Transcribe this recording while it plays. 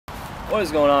What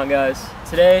is going on, guys?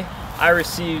 Today I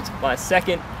received my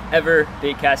second ever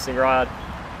bait casting rod.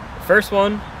 The first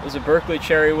one was a Berkeley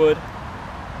cherrywood.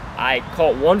 I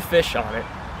caught one fish on it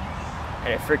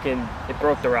and it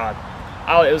broke the rod.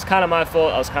 It was kind of my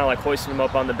fault. I was kind of like hoisting them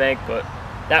up on the bank, but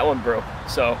that one broke.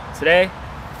 So today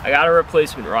I got a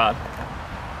replacement rod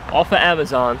off of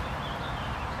Amazon.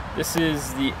 This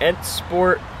is the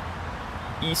Entsport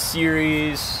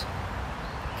E-Series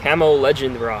Camo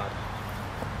Legend rod.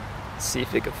 Let's see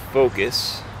if it can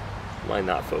focus. Might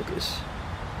not focus.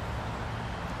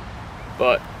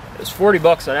 But it was 40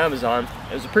 bucks on Amazon.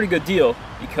 It was a pretty good deal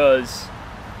because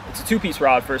it's a two-piece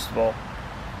rod, first of all,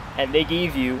 and they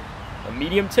gave you a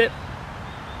medium tip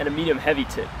and a medium heavy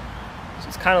tip. So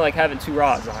it's kind of like having two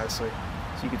rods, honestly.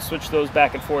 So you can switch those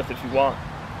back and forth if you want.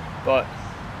 But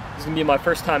this is gonna be my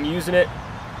first time using it.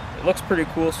 It looks pretty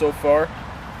cool so far.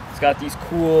 It's got these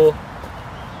cool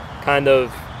kind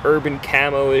of urban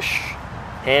camo-ish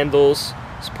handles,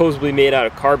 supposedly made out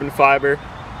of carbon fiber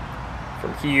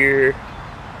from here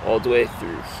all the way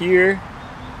through here.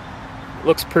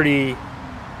 Looks pretty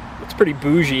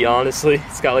bougie, honestly.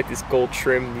 It's got like this gold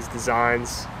trim, these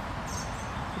designs,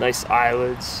 nice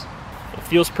eyelids. It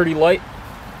feels pretty light.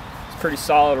 It's a pretty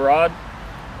solid rod.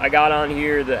 I got on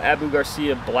here the Abu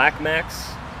Garcia Black Max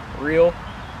reel,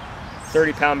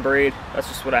 30-pound braid. That's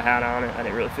just what I had on it. I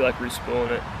didn't really feel like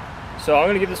respooling it. So I'm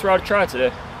gonna give this rod a try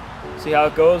today. See how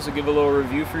it goes. I'll give a little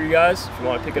review for you guys if you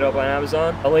want to pick it up on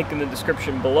Amazon. I'll link in the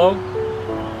description below.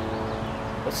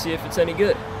 Let's see if it's any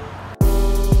good.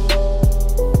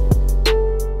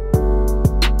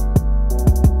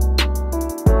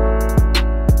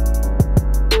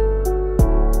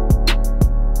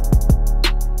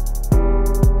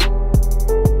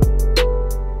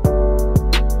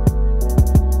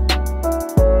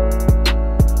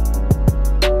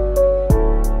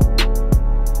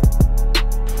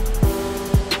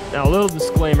 Now, a little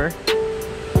disclaimer,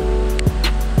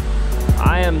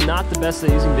 I am not the best at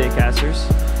using bait casters.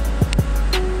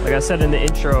 Like I said in the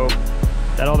intro,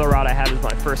 that other rod I had was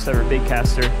my first ever bait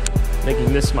caster,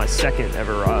 making this my second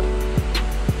ever rod.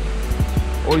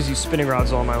 Always used spinning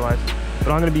rods all my life,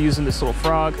 but I'm gonna be using this little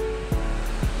frog.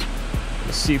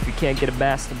 Let's see if we can't get a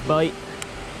bass to bite.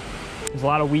 There's a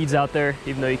lot of weeds out there,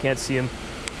 even though you can't see them.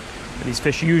 But these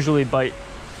fish usually bite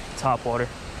top water.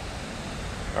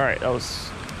 All right,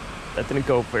 that didn't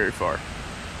go very far.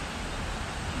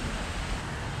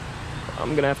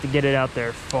 I'm gonna have to get it out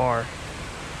there far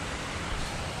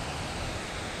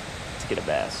to get a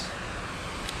bass.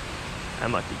 That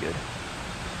might be good.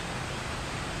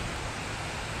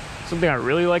 Something I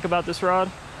really like about this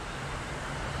rod,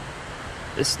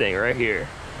 this thing right here.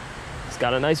 It's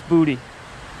got a nice booty.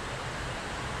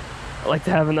 I like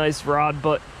to have a nice rod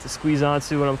butt to squeeze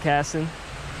onto when I'm casting.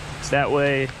 So that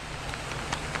way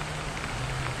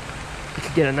you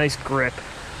can get a nice grip.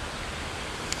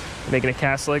 Making a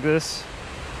cast like this,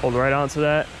 hold right onto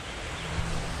that,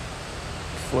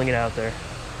 fling it out there.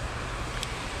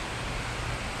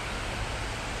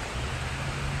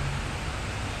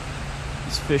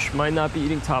 These fish might not be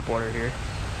eating topwater here.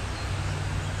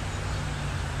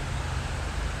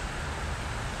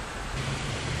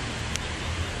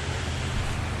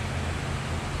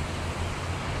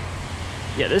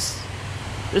 Yeah,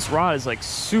 this rod is like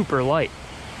super light.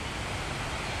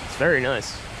 It's very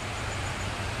nice.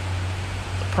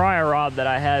 The prior rod that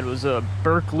I had was a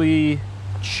Berkeley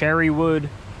cherrywood,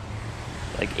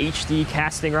 like HD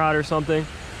casting rod or something.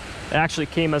 It actually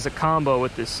came as a combo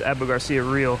with this Abu Garcia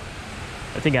reel.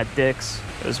 I think at Dick's.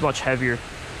 It was much heavier.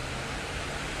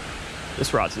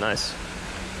 This rod's nice.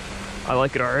 I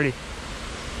like it already.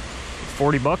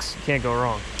 40 bucks, you can't go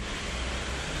wrong.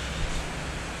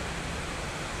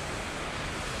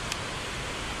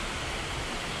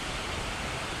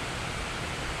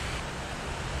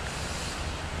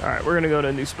 All right, we're gonna go to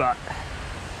a new spot.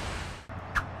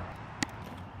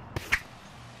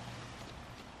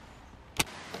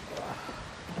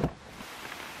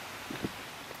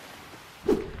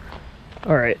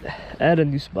 All right, at a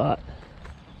new spot.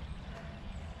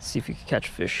 Let's see if you can catch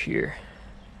fish here.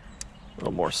 A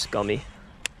little more scummy.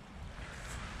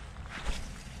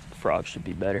 Frog should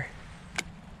be better.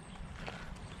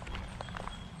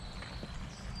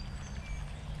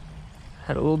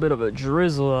 Had a little bit of a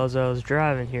drizzle as I was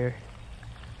driving here.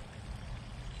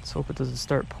 Let's hope it doesn't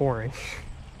start pouring.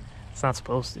 It's not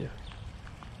supposed to.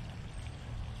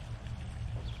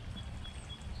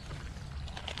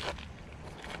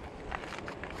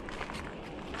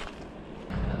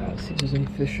 Let's see if there's any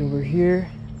fish over here.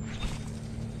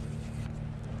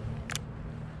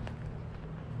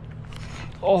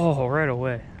 Oh, right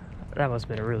away. That must have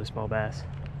been a really small bass.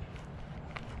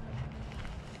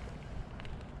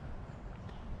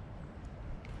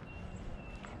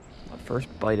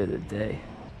 First bite of the day.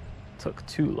 Took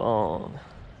too long.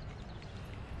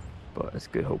 But it's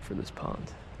good hope for this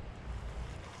pond.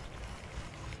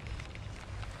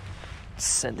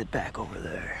 Send it back over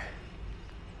there.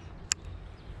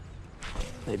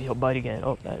 Maybe he'll bite again.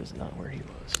 Oh, that is not where he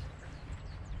was.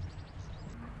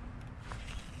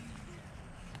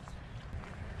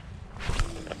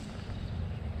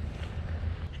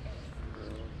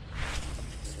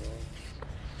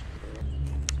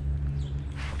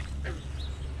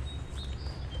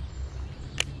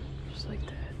 Just like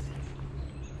that.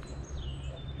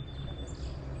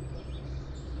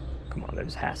 Come on, there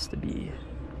has to be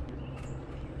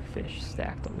fish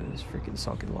stacked under this freaking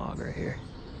sunken log right here.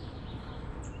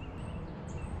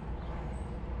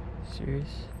 Serious?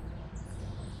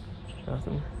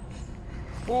 Nothing?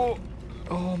 Oh!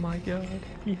 Oh my god.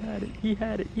 He had it. He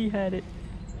had it. He had it.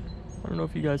 I don't know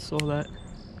if you guys saw that.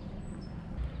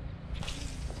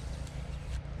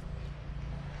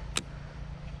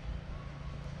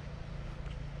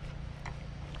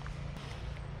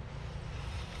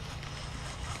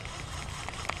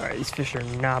 Alright, these fish are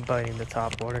not biting the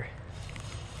top water.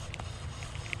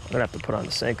 I'm gonna have to put on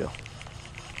the Senko.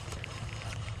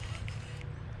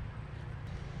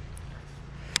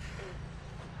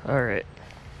 Alright.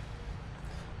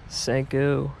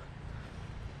 Senko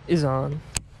is on.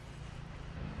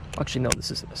 Actually, no, this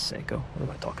isn't a Senko. What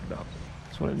am I talking about?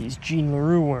 It's one of these Jean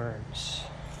LaRue worms.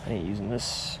 I ain't using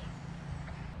this.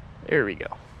 There we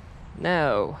go.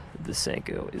 Now the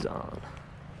Senko is on.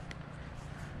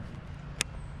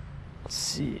 Let's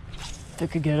see if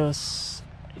it could get us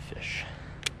a fish.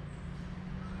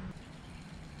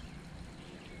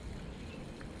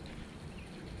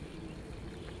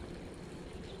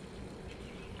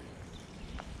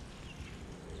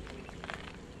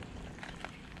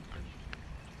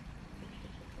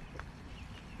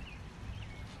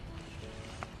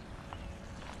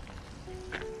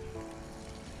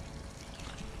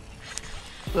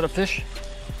 Is that a fish?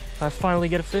 I finally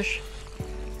get a fish?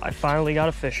 I finally got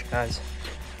a fish, guys.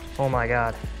 Oh my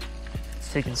god.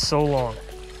 It's taking so long.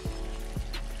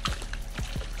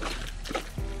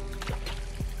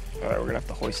 Alright, we're gonna have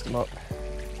to hoist him up.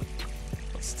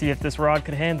 Let's see if this rod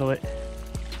could handle it.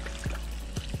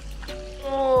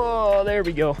 Oh, there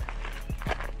we go.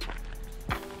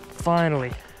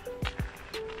 Finally.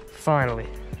 Finally.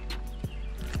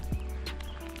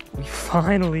 We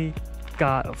finally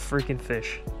got a freaking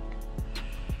fish.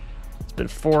 It's been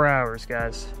 4 hours,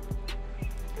 guys.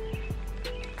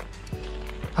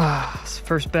 It's the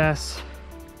first bass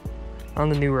on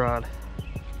the new rod.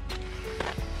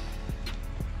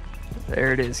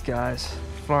 There it is, guys.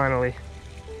 Finally.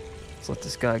 Let's let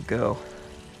this guy go.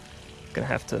 Gonna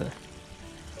have to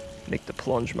make the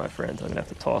plunge, my friend. I'm gonna have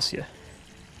to toss you.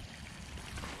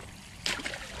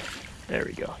 There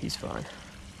we go. He's fine.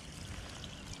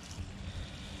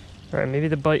 Alright, maybe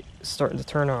the bite is starting to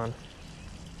turn on.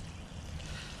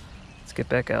 Let's get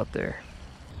back out there.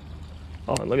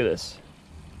 Oh, and look at this.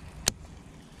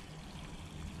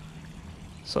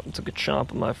 Something took a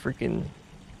chomp of my freaking,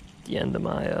 the end of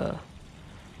my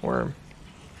worm.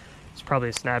 It's probably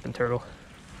a snapping turtle.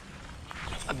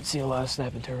 I've been seeing a lot of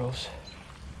snapping turtles.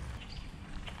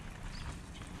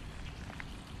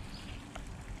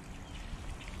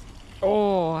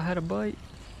 Oh, I had a bite.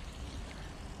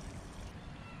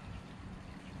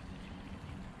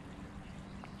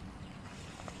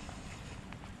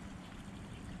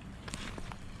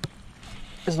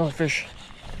 There's another fish.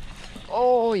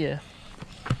 Oh yeah.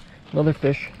 Another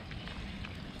fish.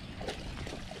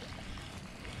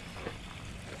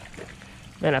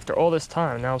 Man, after all this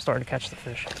time, now I'm starting to catch the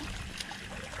fish.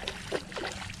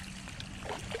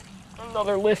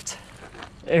 Another lift.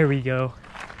 There we go.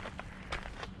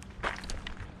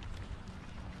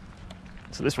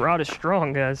 So this rod is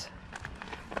strong, guys.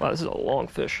 Wow, this is a long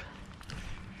fish.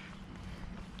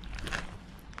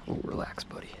 Oh, relax,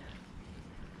 buddy.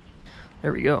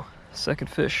 There we go.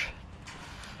 Second fish.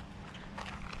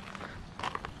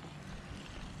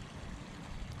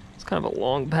 It's kind of a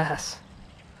long bass.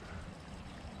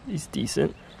 He's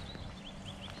decent.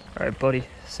 All right, buddy.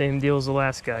 Same deal as the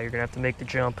last guy. You're gonna have to make the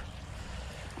jump.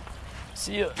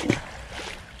 See ya.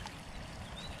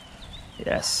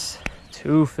 Yes,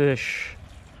 2 fish.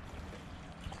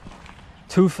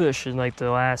 2 fish in like the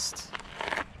last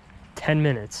 10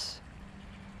 minutes.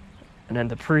 And then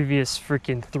the previous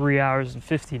freaking 3 hours and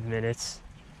 15 minutes,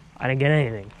 I didn't get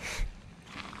anything.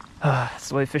 That's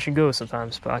the way fishing goes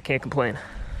sometimes, but I can't complain.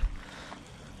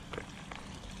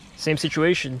 Same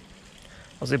situation.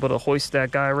 I was able to hoist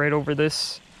that guy right over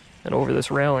this and over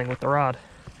this railing with the rod.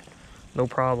 No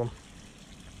problem.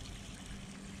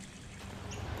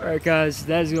 Alright guys,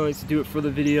 that is going to do it for the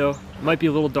video. It might be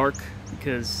a little dark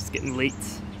because it's getting late.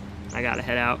 I gotta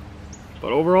head out.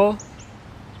 But overall,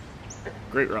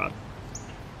 great rod.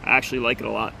 I actually like it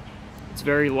a lot. It's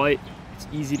very light, it's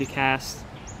easy to cast,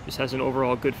 just has an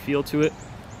overall good feel to it.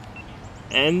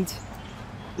 And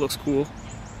looks cool.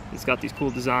 It's got these cool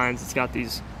designs, it's got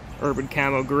these urban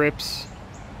camo grips.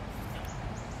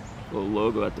 Little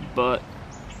logo at the butt.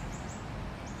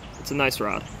 It's a nice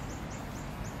rod.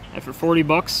 And for 40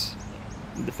 bucks,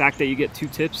 the fact that you get 2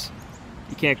 tips,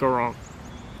 you can't go wrong.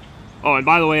 Oh, and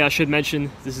by the way, I should mention,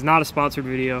 this is not a sponsored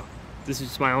video. This is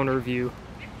just my own review.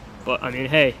 But, I mean,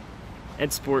 hey,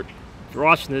 Entsport, if you're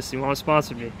watching this and you want to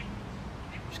sponsor me,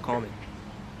 just call me.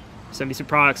 Send me some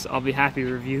products, I'll be happy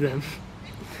to review them.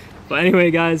 But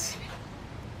anyway, guys,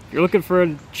 if you're looking for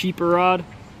a cheaper rod,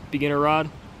 beginner rod,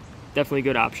 definitely a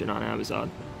good option on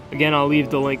Amazon. Again, I'll leave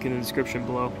the link in the description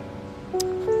below.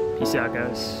 Peace out,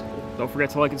 guys. Don't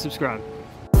forget to like and subscribe.